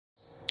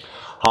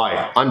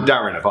Hi, I'm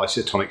Darren of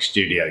Isotonic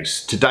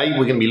Studios. Today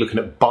we're going to be looking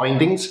at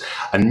bindings,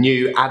 a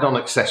new add-on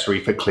accessory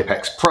for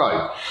ClyphX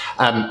Pro.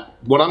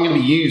 What I'm going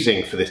to be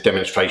using for this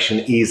demonstration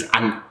is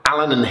an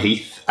Allen &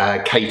 Heath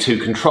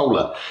K2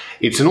 controller.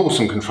 It's an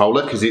awesome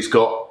controller because it's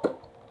got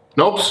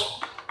knobs,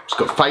 it's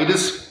got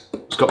faders,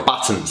 it's got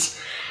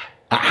buttons.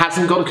 It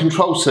hasn't got a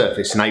control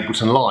surface in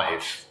Ableton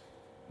Live.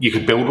 You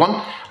could build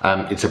one.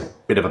 It's a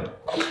bit of a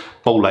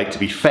ball ache to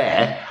be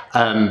fair.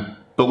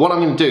 But what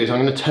I'm going to do is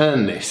I'm going to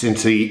turn this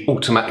into the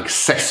ultimate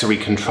accessory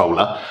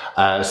controller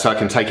so I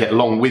can take it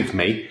along with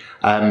me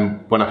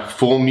when I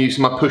perform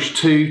using my Push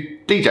 2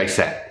 DJ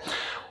set.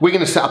 We're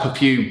going to set up a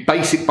few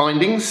basic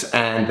bindings,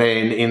 and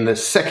then in the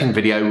second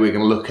video we're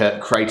going to look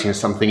at creating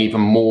something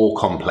even more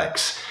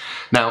complex.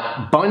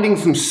 Now,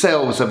 bindings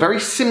themselves are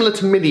very similar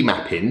to MIDI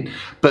mapping,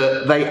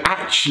 but they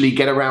actually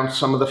get around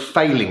some of the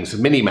failings of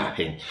MIDI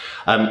mapping.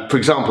 For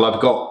example,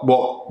 I've got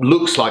what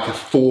looks like a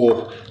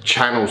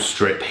 4-channel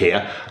strip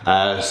here,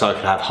 so I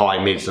can have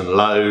high, mids and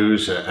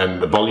lows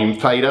and the volume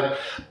fader.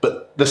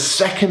 But the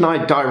second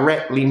I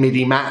directly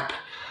MIDI map,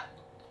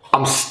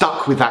 I'm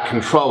stuck with that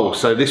control,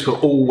 so this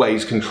will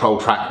always control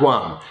track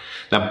 1.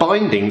 Now,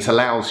 bindings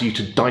allows you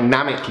to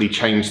dynamically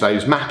change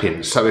those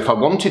mappings. So if I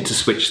wanted to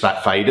switch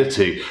that fader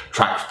to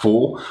track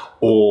 4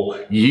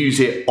 or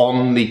use it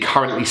on the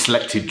currently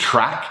selected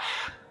track,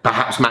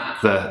 perhaps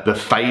map the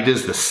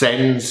faders, the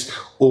sends,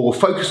 or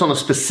focus on a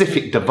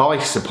specific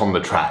device upon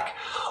the track,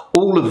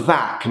 all of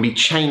that can be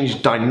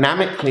changed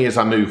dynamically as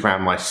I move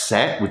around my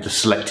set with the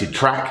selected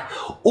track,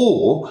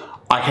 or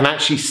I can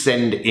actually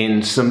send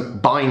in some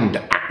bind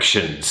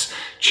actions,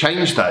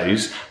 change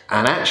those,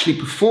 and actually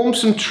perform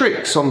some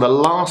tricks on the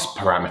last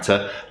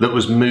parameter that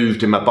was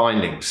moved in my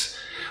bindings.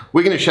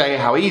 We're going to show you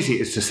how easy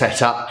it is to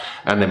set up,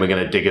 and then we're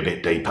going to dig a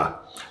bit deeper.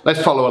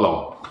 Let's follow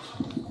along.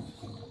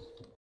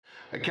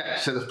 Okay,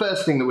 so the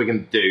first thing that we're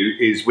going to do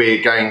is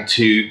we're going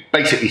to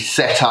basically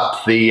set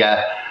up the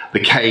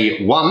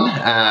K1.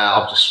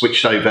 I've just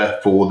switched over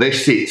for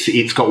this.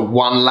 It's got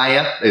one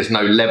layer. There's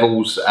no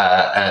levels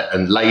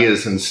and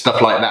layers and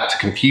stuff like that to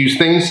confuse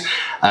things.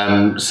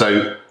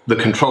 So the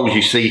controls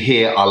you see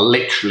here are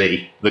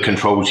literally the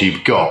controls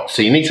you've got.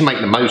 So you need to make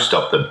the most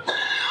of them.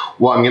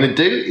 What I'm going to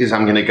do is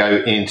I'm going to go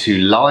into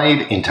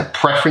Live, into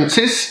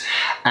Preferences,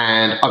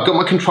 and I've got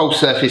my control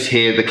surface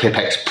here, the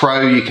ClyphX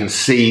Pro. You can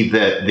see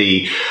that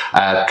the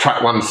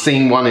track 1,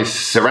 scene 1 is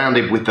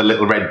surrounded with the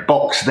little red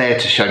box there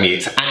to show me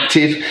it's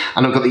active,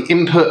 and I've got the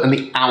input and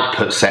the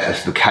output set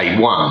as the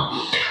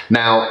K1.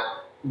 Now,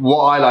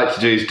 what I like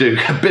to do is do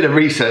a bit of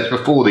research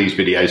before these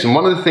videos, and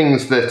one of the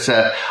things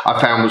that I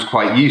found was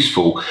quite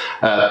useful,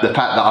 the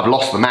fact that I've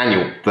lost the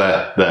manual,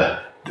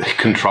 the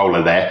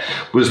controller there,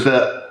 was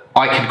that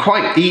I could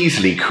quite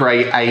easily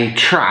create a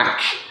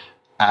track,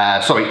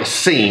 a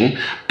scene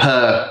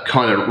per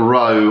kind of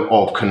row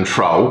of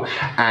control,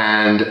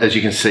 and as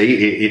you can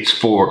see it's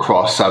 4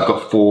 across, so I've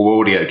got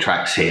 4 audio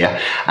tracks here.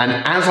 And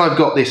as I've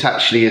got this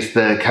actually as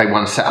the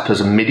K1 set up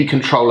as a MIDI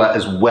controller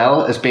as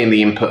well as being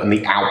the input and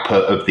the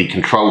output of the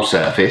control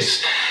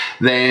surface,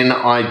 then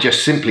I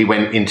just simply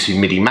went into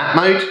MIDI map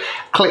mode,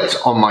 clicked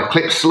on my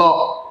clip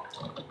slot,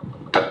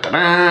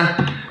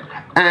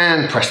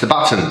 and press the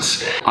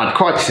buttons. I'd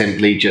quite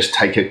simply just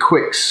take a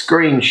quick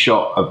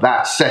screenshot of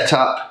that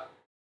setup,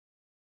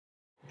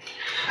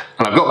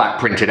 and I've got that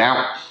printed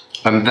out,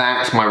 and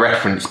that's my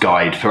reference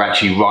guide for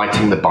actually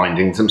writing the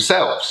bindings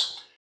themselves.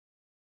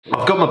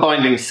 I've got my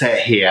bindings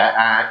set here.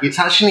 It's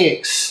actually an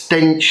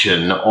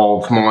extension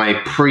of my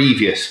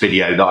previous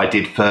video that I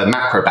did for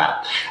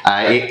Macrobat.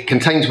 It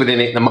contains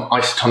within it the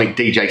Isotonic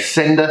DJ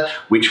sender,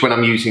 which when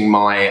I'm using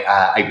my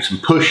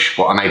Ableton Push,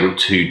 what I'm able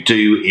to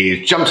do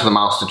is jump to the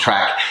master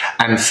track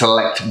and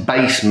select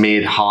bass,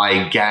 mid,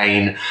 high,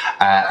 gain,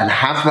 and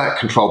have that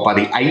controlled by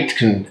the 8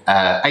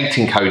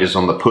 encoders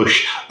on the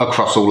Push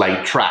across all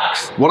 8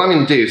 tracks. What I'm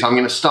going to do is I'm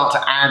going to start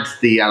to add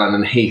the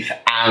Allen & Heath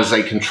as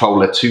a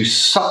controller to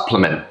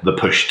supplement the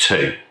Push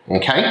 2.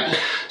 Okay,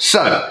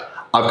 so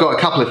I've got a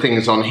couple of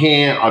things on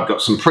here. I've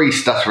got some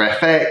pre-stutter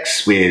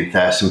FX with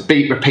some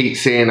beat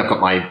repeats in. I've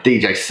got my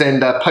DJ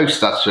sender,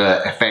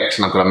 post-stutter FX,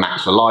 and I've got a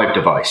Max for Live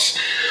device.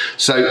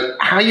 So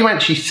how you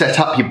actually set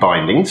up your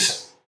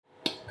bindings,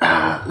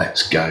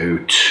 let's go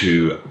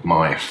to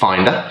my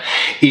Finder,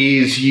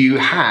 is you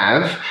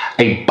have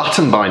a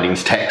button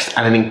bindings text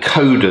and an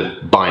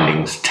encoder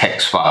bindings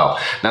text file.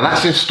 Now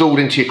that's installed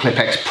into your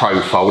ClyphX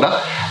Pro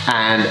folder,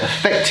 and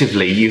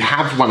effectively you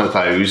have one of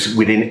those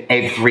within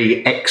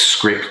every X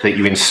script that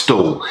you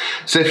install.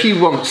 So if you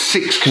want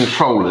 6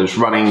 controllers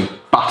running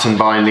button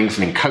bindings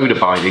and encoder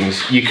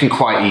bindings, you can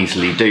quite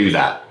easily do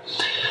that.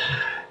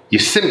 You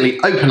simply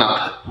open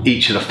up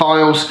each of the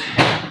files.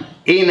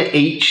 In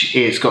each,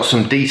 it's got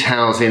some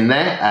details in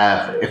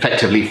there,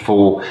 effectively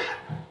for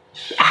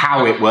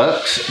how it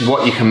works,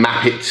 what you can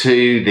map it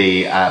to,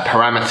 the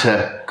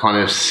parameter kind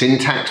of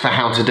syntax for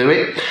how to do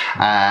it,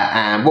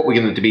 and what we're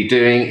going to be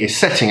doing is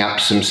setting up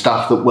some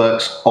stuff that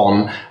works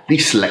on the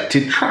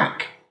selected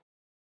track.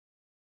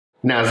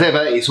 Now, as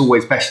ever, it's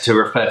always best to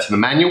refer to the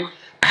manual,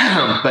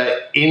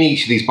 But in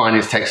each of these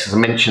bindings texts, as I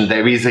mentioned,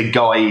 there is a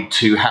guide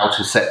to how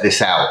to set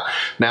this out.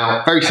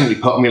 Now, very simply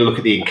put, I'm going to look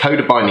at the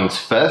encoder bindings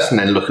first and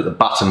then look at the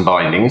button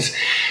bindings.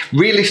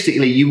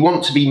 Realistically, you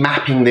want to be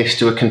mapping this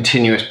to a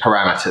continuous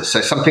parameter. So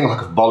something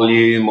like a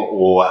volume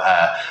or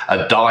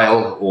a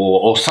dial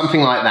or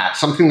something like that.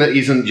 Something that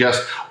isn't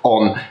just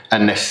on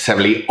and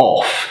necessarily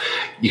off.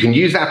 You can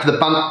use that for the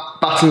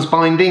buttons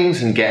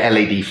bindings and get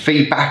LED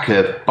feedback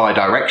of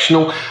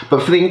bidirectional,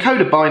 but for the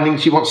encoder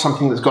bindings, you want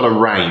something that's got a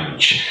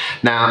range.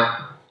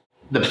 Now,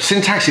 the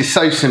syntax is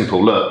so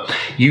simple. Look,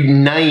 you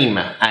name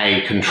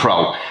a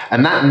control,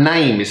 and that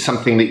name is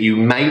something that you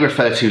may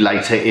refer to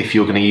later if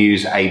you're going to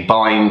use a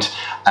bind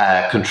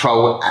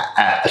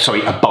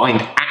a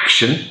bind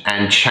action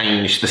and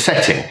change the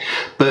setting.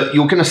 But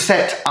you're going to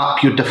set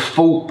up your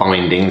default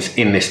bindings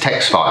in this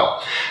text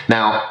file.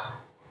 Now,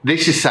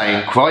 this is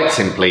saying, quite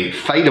simply,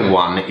 fader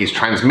 1 is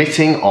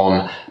transmitting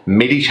on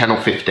MIDI channel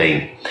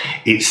 15.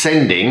 It's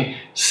sending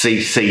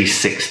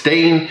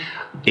CC16.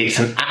 It's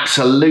an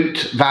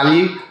absolute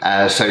value,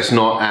 so it's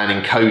not an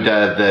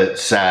encoder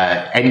that's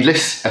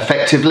endless,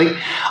 effectively.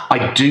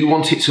 I do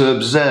want it to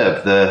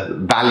observe the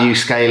value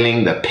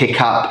scaling, the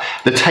pickup,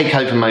 the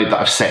takeover mode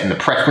that I've set in the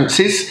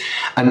preferences,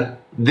 and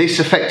this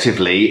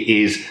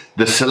effectively is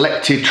the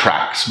selected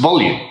track's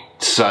volume.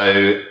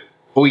 So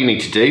all you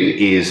need to do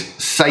is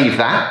save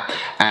that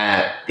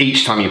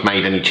each time you've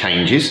made any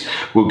changes.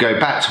 We'll go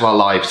back to our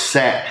live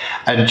set,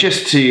 and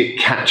just to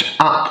catch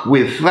up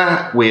with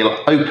that, we'll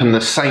open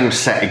the same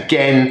set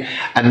again,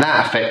 and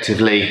that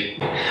effectively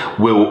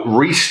will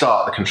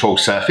restart the control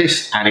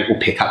surface and it will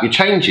pick up your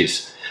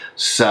changes.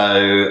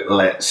 So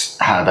let's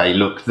have a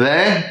look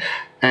there.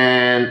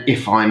 And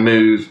if I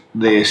move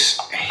this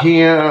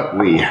here,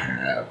 we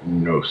have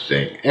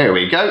nothing. There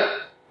we go.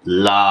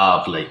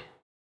 Lovely.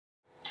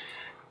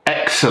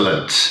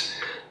 Excellent.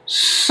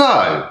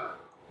 So,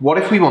 what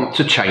if we want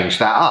to change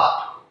that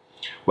up?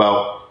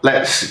 Well,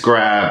 let's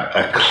grab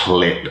a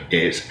clip.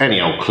 It's any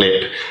old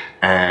clip,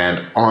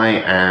 and I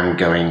am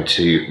going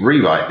to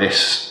rewrite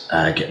this,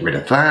 get rid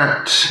of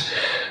that.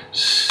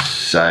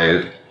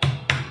 So,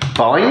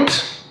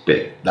 bind,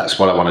 that's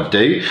what I want to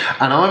do.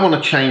 And I want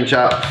to change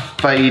up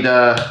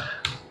fader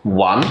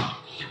 1,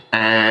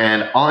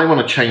 and I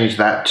want to change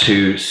that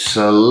to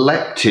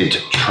selected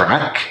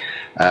track.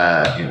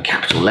 In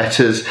capital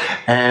letters,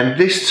 and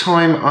this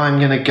time I'm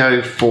going to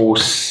go for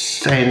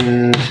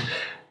send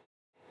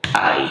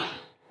A.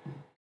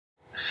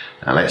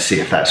 Now let's see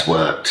if that's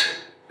worked.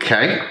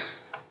 Okay.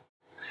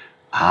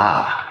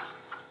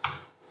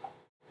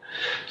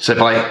 So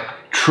by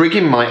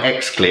triggering my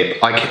X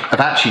clip, I've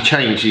actually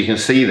changed, you can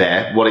see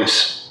there, what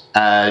it's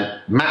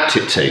mapped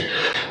it to.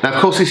 Now,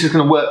 of course, this is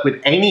going to work with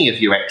any of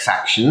your X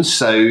actions,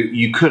 so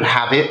you could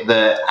have it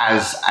that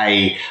as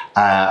a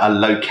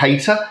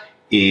locator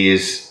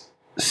is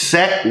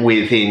set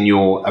within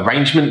your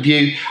arrangement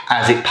view.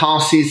 As it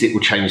passes, it will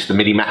change the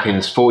MIDI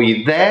mappings for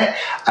you there.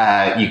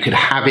 You could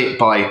have it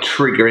by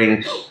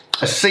triggering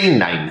a scene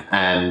name,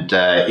 and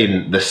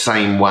in the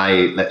same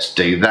way, let's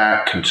do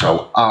that.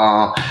 Control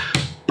R,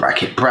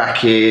 bracket,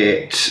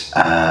 bind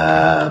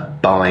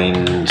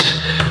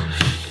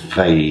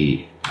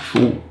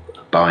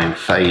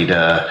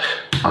fader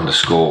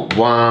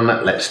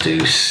 _1. Let's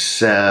do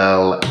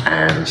cell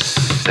and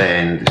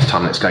send. This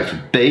time let's go for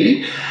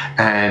B,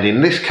 and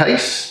in this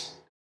case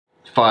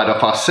fired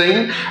off our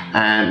scene,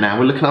 and now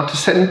we're looking after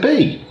send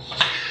B.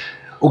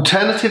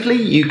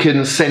 Alternatively, you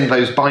can send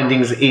those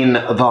bindings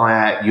in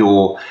via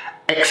your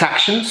X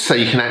actions, so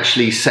you can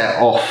actually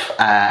set off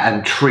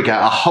and trigger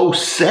a whole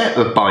set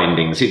of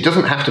bindings. It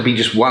doesn't have to be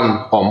just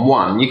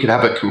one-on-one. You could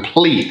have a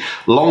complete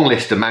long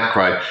list of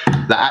macro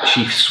that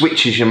actually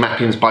switches your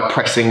mappings by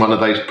pressing one of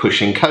those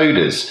push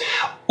encoders.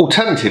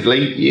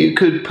 Alternatively, you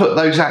could put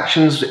those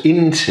actions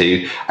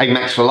into a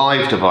Max for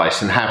Live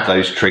device and have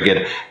those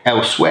triggered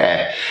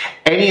elsewhere.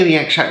 Any of the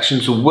X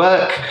actions will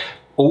work.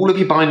 All of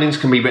your bindings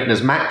can be written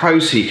as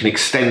macros, so you can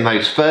extend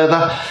those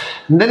further.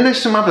 And then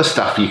there's some other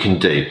stuff you can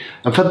do.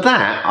 And for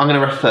that, I'm going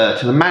to refer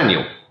to the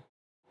manual.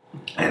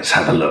 Let's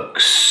have a look.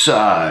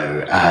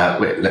 So,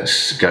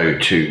 let's go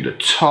to the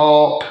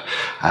top.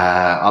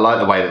 I like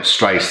the way that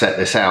Stray set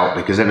this out,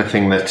 because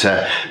anything that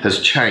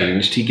has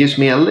changed, he gives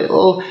me a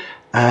little...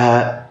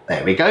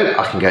 there we go.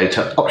 I can go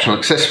to optional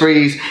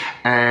accessories,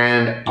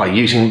 and by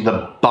using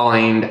the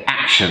bind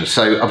action.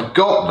 So I've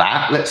got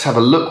that. Let's have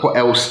a look what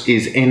else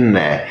is in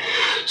there.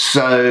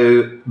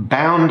 So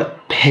bound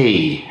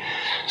P.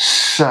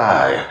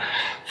 So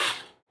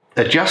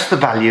adjust the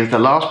value of the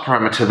last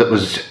parameter that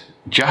was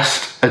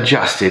just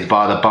adjusted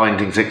by the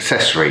bindings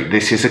accessory.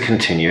 This is a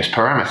continuous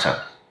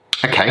parameter.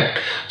 Okay,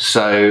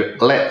 so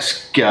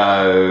let's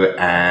go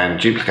and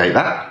duplicate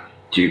that.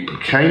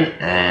 Duplicate,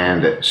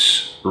 and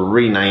let's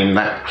rename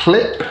that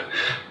clip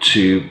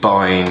to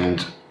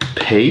bind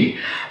P.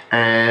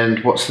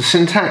 And what's the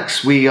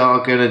syntax? We are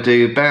going to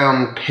do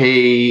bound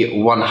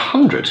P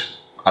 100.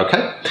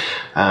 Okay.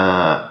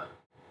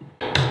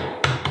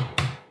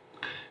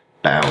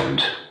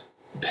 Bound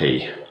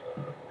P.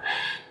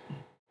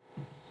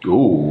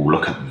 Ooh,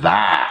 look at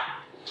that.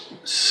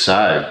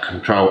 So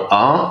Control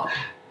R.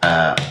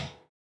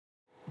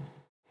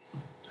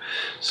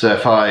 So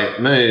if I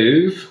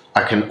move,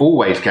 I can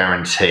always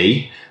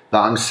guarantee that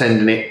I'm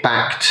sending it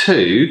back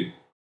to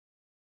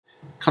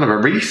kind of a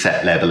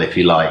reset level, if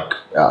you like.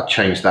 I'll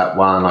change that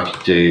one, I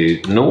could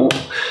do 0.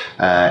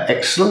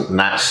 Excellent, and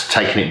that's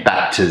taking it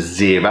back to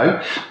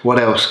 0. What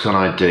else can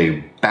I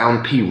do?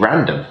 Bound P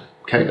random.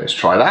 Okay, let's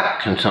try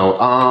that. Control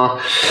R,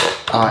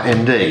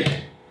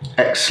 RND.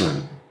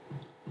 Excellent.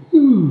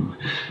 Ooh.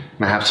 I'm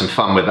gonna have some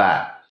fun with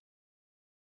that.